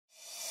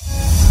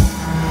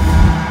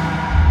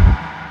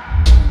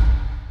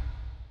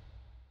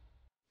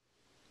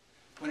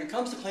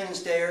comes to cleaning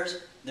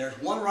stairs, there's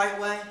one right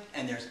way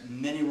and there's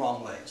many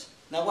wrong ways.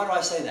 Now why do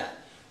I say that?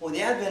 Well, with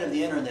the advent of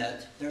the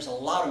internet, there's a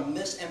lot of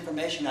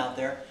misinformation out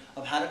there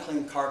of how to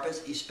clean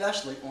carpets,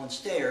 especially on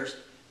stairs,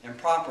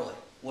 improperly.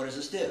 What does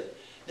this do?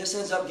 This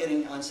ends up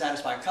getting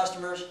unsatisfied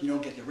customers, you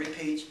don't get the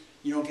repeats,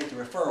 you don't get the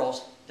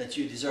referrals that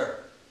you deserve.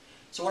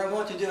 So what I'm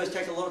going to do is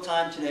take a little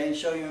time today and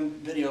show you in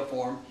video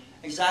form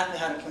exactly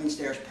how to clean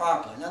stairs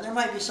properly. Now there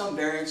might be some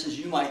variances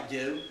you might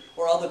do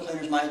or other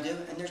cleaners might do,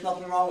 and there's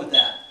nothing wrong with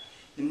that.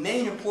 The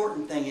main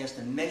important thing is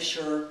to make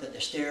sure that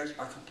the stairs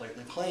are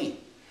completely clean.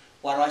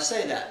 Why do I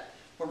say that?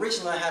 Well,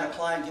 recently I had a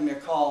client give me a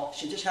call.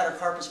 She just had her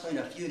carpets cleaned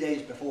a few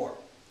days before.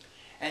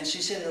 And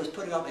she said it was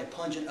putting up a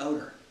pungent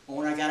odor. Well,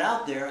 when I got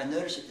out there, I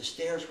noticed that the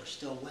stairs were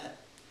still wet.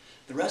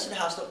 The rest of the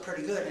house looked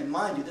pretty good, and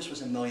mind you, this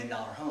was a $1 million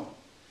home.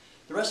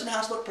 The rest of the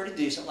house looked pretty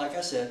decent, like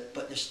I said,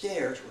 but the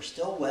stairs were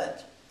still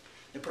wet.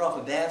 They put off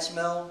a bad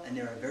smell, and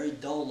they were very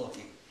dull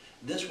looking.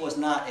 This was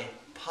not a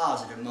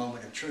positive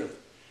moment of truth.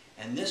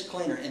 And this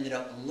cleaner ended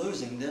up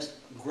losing this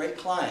great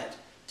client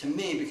to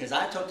me because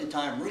I took the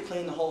time to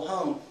re-clean the whole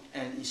home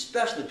and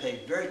especially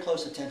paid very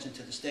close attention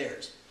to the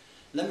stairs.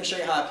 Let me show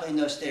you how I cleaned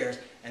those stairs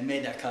and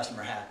made that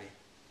customer happy.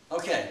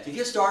 Okay, to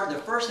get started,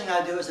 the first thing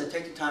I do is I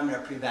take the time and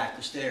I pre-vac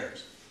the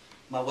stairs.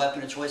 My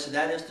weapon of choice of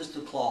that is just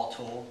the claw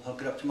tool.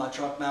 Hook it up to my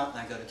truck mount and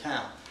I go to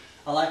town.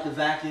 I like to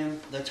vacuum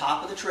the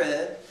top of the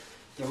tread,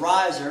 the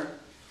riser,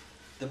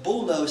 the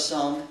bullnose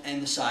some,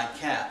 and the side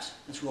caps.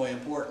 That's really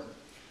important.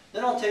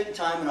 Then I'll take the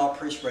time and I'll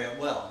pre-spray it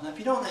well. Now if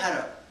you don't know how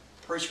to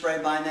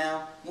pre-spray by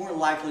now, more than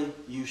likely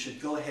you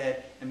should go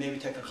ahead and maybe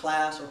take a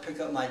class or pick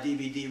up my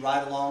DVD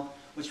ride-along,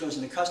 which goes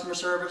into customer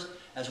service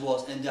as well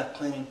as in-depth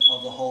cleaning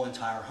of the whole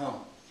entire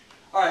home.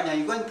 Alright, now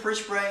you go ahead and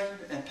pre-spray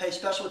and pay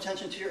special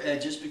attention to your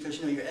edges because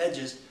you know your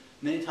edges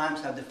many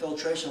times have the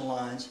filtration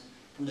lines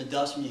from the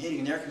dust from your heating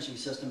and air conditioning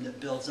system that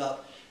builds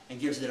up and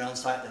gives it an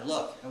unsightly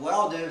look. And what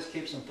I'll do is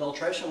keep some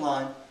filtration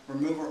line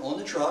remover on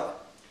the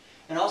truck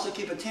and also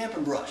keep a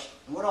tampon brush.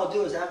 And what I'll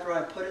do is after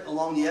I put it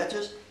along the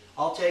edges,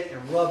 I'll take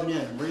and rub it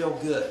in real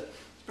good.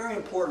 It's very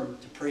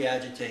important to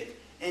pre-agitate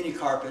any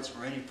carpets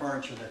or any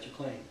furniture that you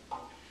clean.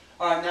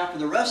 Alright, now for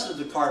the rest of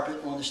the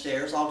carpet on the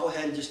stairs, I'll go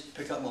ahead and just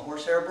pick up my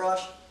horsehair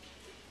brush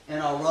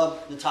and I'll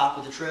rub the top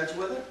of the treads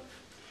with it.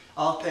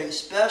 I'll pay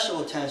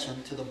special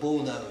attention to the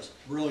bullnose,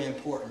 really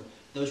important.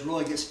 Those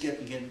really get skipped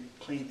and get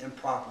cleaned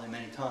improperly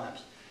many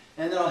times.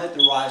 And then I'll hit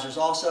the risers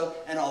also,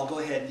 and I'll go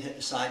ahead and hit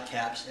the side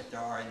caps if there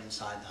are any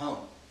inside the home.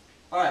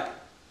 Alright,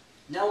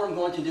 now what I'm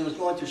going to do is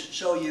going to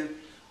show you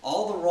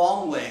all the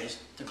wrong ways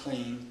to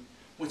clean,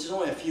 which is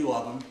only a few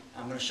of them.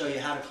 I'm going to show you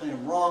how to clean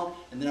them wrong,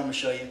 and then I'm going to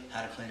show you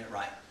how to clean it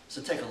right.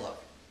 So take a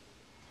look.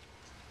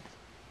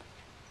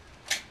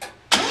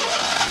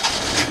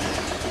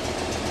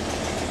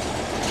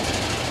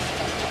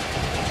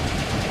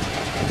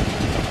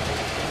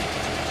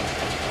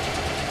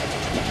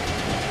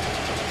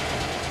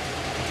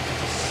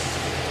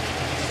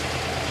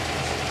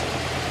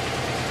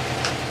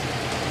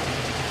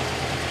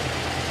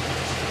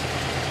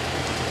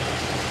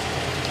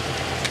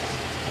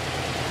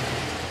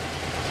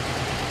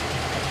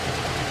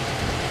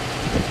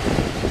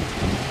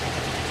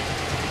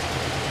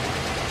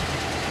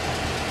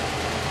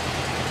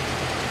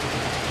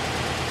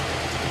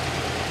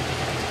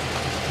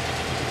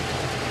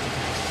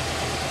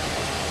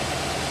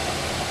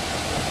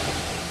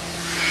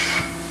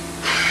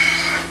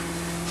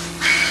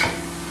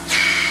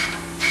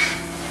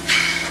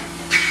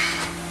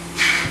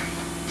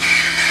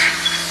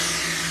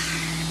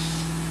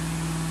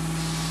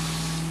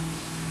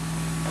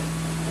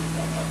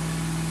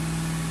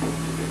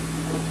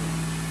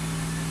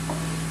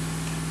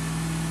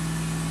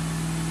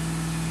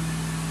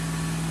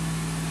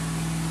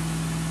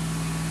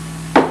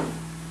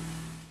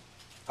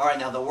 Alright,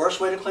 now the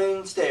worst way to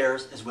clean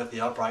stairs is with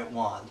the upright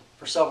wand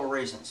for several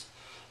reasons.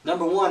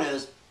 Number one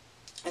is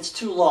it's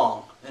too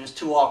long and it's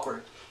too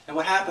awkward. And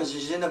what happens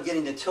is you end up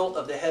getting the tilt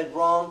of the head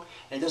wrong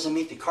and it doesn't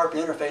meet the carpet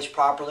interface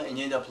properly and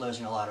you end up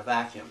losing a lot of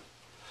vacuum.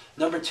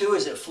 Number two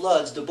is it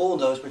floods the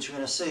bullnose, which you're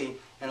going to see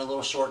in a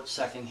little short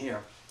second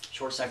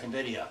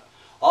video.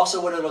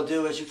 Also what it'll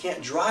do is you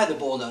can't dry the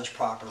bullnose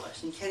properly.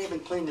 So you can't even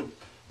clean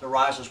the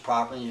risers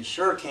properly and you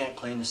sure can't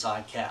clean the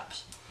side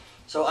caps.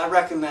 So I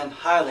recommend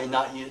highly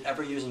not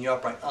ever using your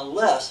upright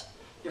unless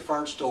your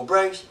furniture stool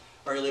breaks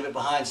or you leave it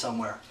behind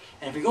somewhere.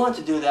 And if you're going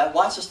to do that,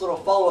 watch this little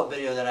follow-up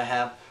video that I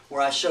have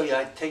where I show you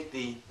I take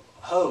the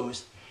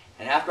hose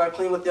and after I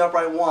clean with the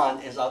upright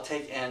wand is I'll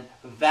take and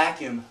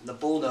vacuum the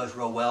bullnose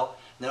real well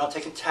and then I'll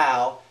take a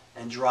towel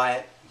and dry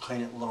it and clean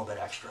it a little bit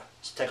extra.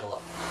 Let's take a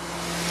look.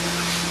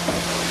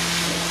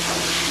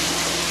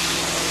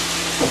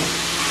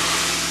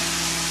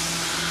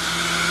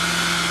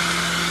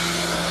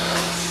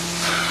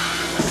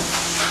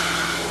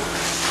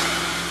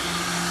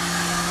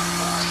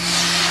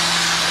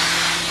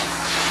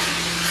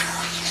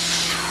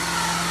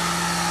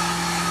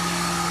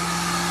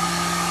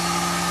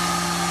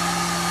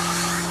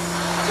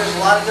 There's a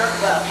lot of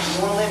dirt left.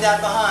 You want to leave that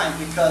behind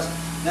because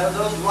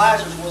those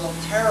risers will look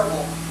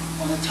terrible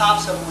on the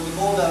tops of it where the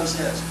bullnose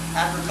is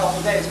after a couple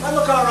of days. It might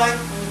look all right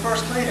when you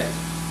first clean it.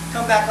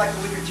 Come back like a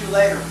week or two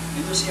later, and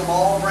you'll see them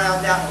all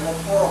browned out and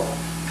look horrible.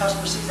 The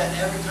customer sees that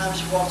every time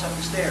she walks up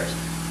the stairs.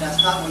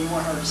 That's not what you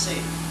want her to see.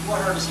 You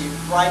want her to see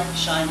bright,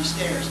 shiny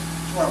stairs.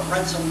 You want to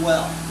rinse them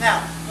well.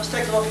 Now, let's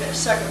take a look at a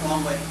second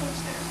wrong way to clean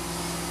stairs.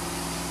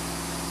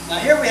 Now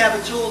here we have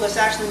a tool that's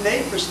actually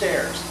made for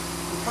stairs.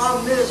 The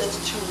problem is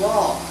it's too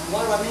long. And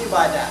what do I mean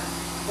by that?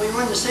 Well, you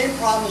run the same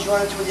problem as you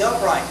run into with the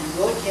upright. You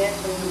really can't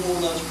clean the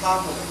bullnose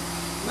properly.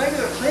 Maybe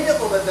you'll clean it a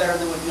little bit better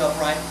than with the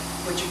upright,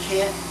 but you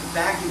can't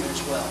vacuum it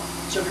as well.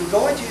 So if you're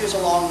going to use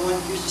a long one,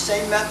 use the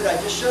same method I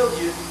just showed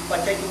you by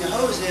taking the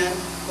hose in,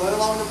 going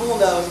along the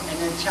bullnose, and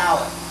then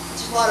towel it.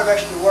 This is a lot of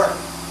extra work.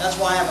 That's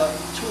why I have a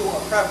tool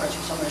of preference,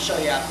 which I'm going to show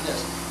you after this.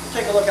 We'll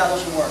take a look how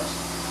this one works.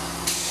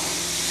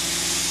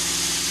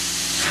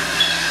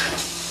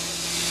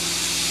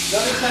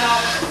 Notice how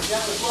you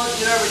have to plug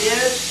it over the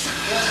edge.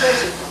 Let's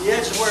face it, the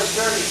edge is where it's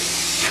dirty.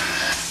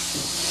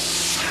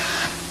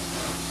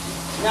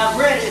 Now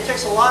granted, it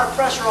takes a lot of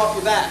pressure off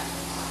your back.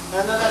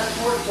 And I know that's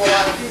important for a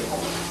lot of people.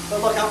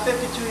 But look, I'm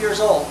 52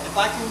 years old. If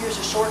I can use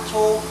a short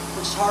tool,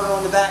 which is harder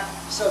on the back,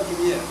 so can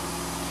you.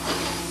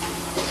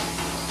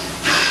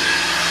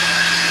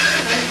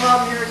 Same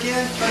problem here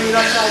again, turning it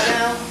upside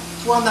down.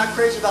 That's why I'm not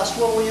crazy about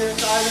swivel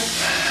units either.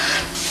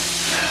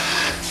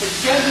 But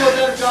you can do a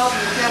better job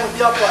than you can with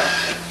the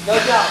upright. No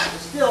doubt.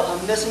 But still,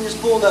 I'm missing this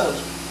bullnose.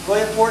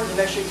 Really important to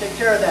make sure you take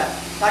care of that.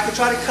 I can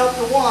try to cup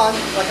the wand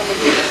like I'm going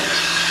to do this.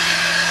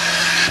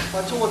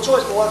 My tool of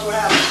choice, but watch what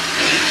happens.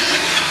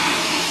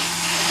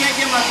 I can't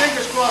get my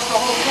fingers across the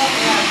whole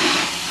cupping action.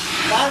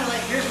 Finally,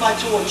 here's my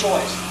tool of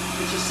choice.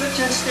 It's a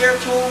 6-inch stair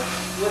tool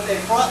with a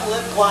front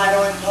lip glide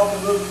on it to help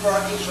remove the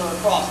front easel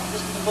across.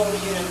 This little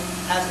unit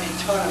has a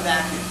ton of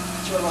vacuum.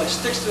 So it really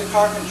sticks to the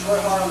carpet, it's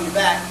really hard on your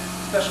back,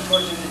 especially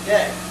towards the end of the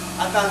day.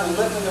 I found the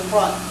lip in the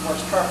front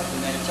works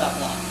perfectly, made a tough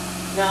line.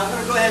 Now I'm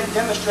going to go ahead and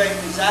demonstrate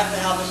exactly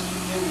how this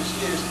unit is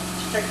used.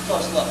 So take a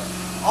close look.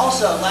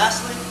 Also,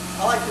 lastly,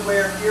 I like to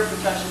wear ear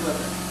protection with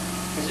it,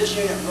 because this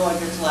unit really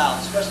gets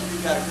loud, especially if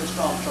you've got a good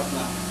strong truck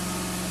mount.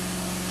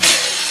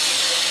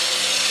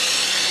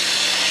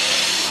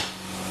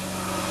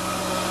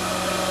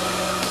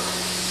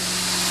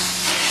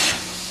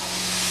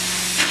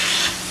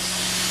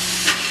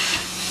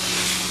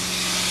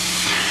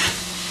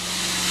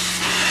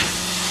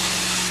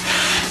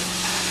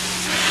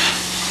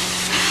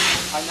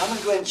 I'm going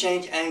to go ahead and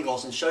change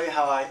angles and show you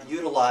how I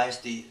utilize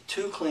the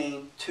 2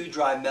 clean, 2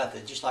 dry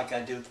method, just like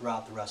I do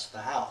throughout the rest of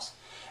the house.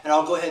 And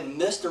I'll go ahead and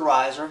mist the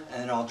riser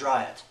and then I'll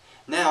dry it.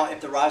 Now, if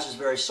the riser is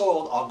very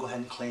soiled, I'll go ahead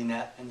and clean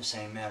that in the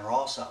same manner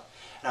also.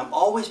 And I'm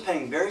always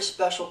paying very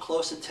special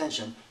close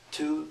attention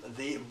to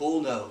the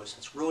bullnose.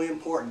 It's really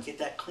important. Get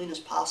that clean as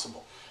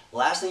possible. The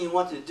last thing you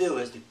want to do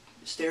is the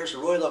stairs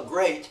really look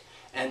great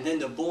and then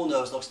the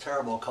bullnose looks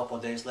terrible a couple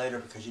of days later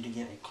because you didn't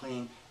get it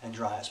clean and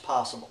dry as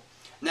possible.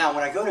 Now,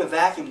 when I go to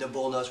vacuum the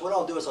bullnose, what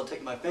I'll do is I'll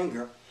take my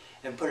finger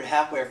and put it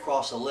halfway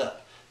across the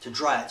lip to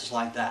dry it, just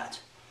like that.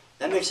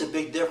 That makes a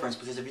big difference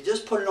because if you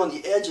just put it on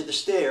the edge of the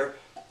stair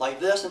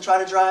like this and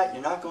try to dry it,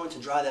 you're not going to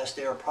dry that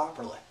stair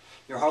properly.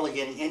 You're hardly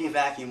getting any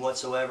vacuum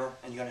whatsoever,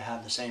 and you're going to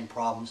have the same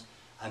problems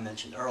I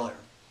mentioned earlier.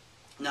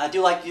 Now, I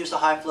do like to use the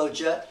high flow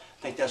jet.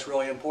 I think that's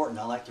really important.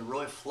 I like to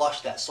really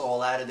flush that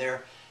soil out of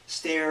there.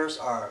 Stairs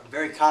are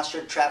very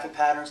concentrated traffic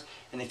patterns,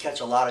 and they catch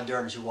a lot of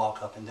dirt as you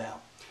walk up and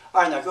down.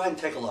 All right, now go ahead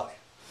and take a look.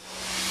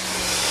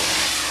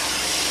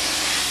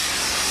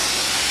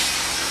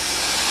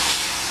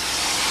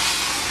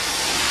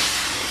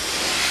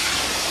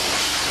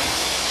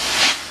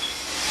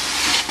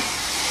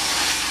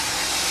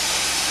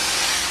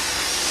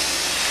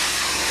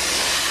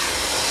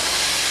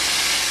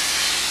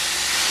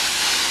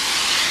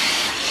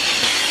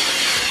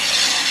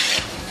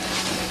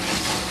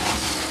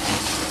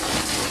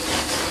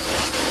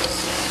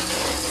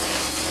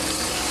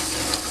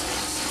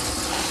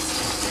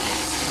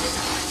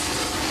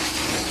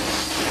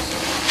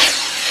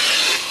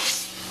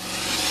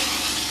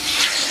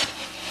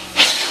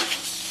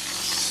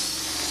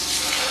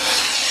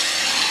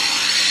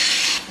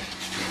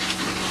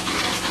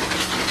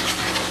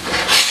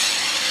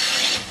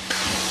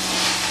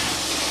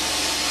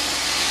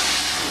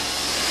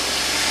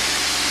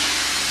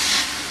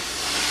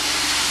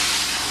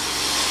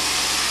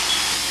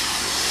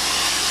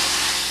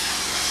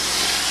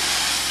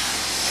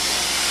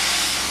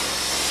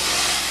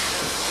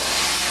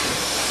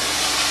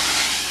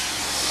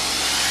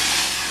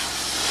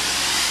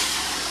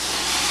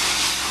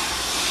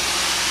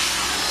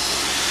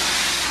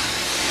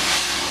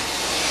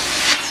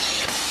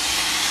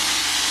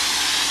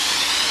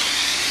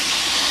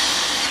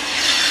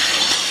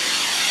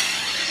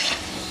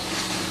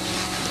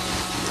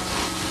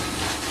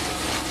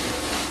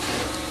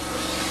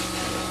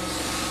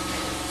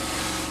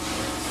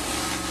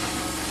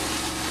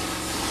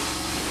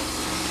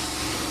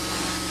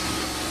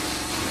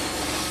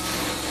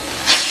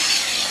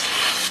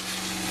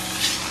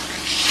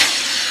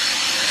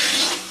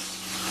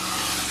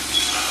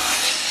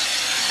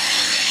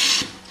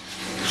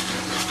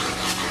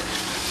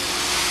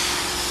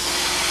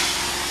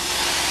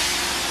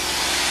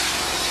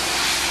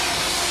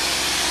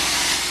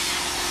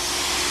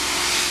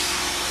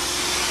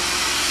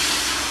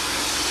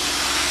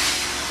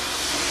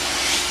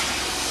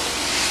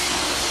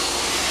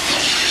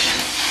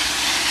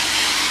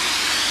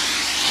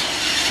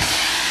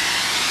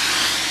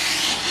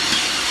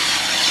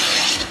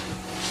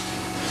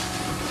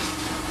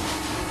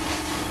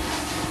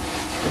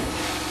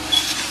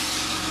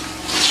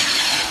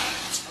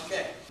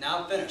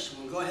 about finished. I'm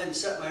going to go ahead and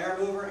set my air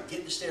mover and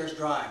get the stairs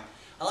drying.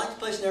 I like to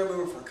place an air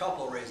mover for a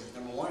couple of reasons.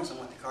 Number one is I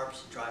want the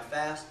carpets to dry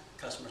fast,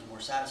 customers more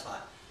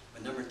satisfied.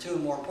 But number two,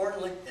 more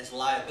importantly, is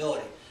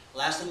liability. The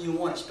last thing you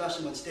want,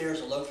 especially when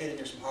stairs are located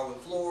near some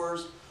hardwood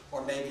floors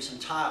or maybe some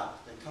tile.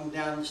 They come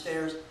down the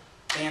stairs,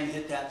 bam, you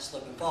hit that and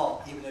slip and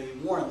fall. Even though you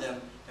warned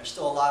them, there's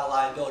still a lot of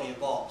liability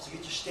involved. So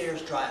get your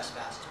stairs dry as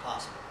fast as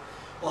possible.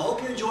 Well, I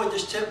hope you enjoyed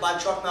this tip by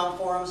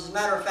TruckMountForums. As a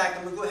matter of fact,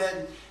 I'm going to go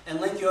ahead and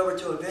link you over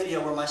to a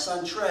video where my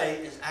son Trey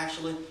is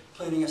actually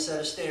cleaning a set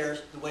of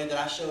stairs the way that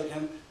I showed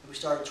him that we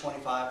started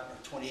 25 or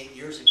 28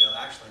 years ago,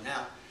 actually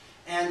now.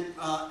 And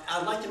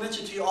I'd like to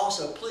mention to you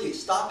also,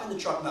 please stop in the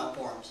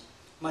TruckMountForums.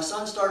 My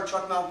son started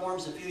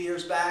TruckMountForums a few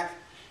years back.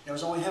 It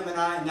was only him and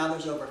I, and now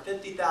there's over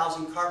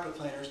 50,000 carpet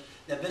cleaners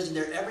that visit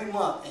there every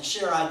month and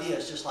share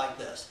ideas just like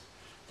this.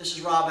 This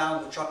is Rob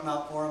Allen with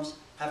TruckMountForums.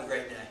 Have a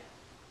great day.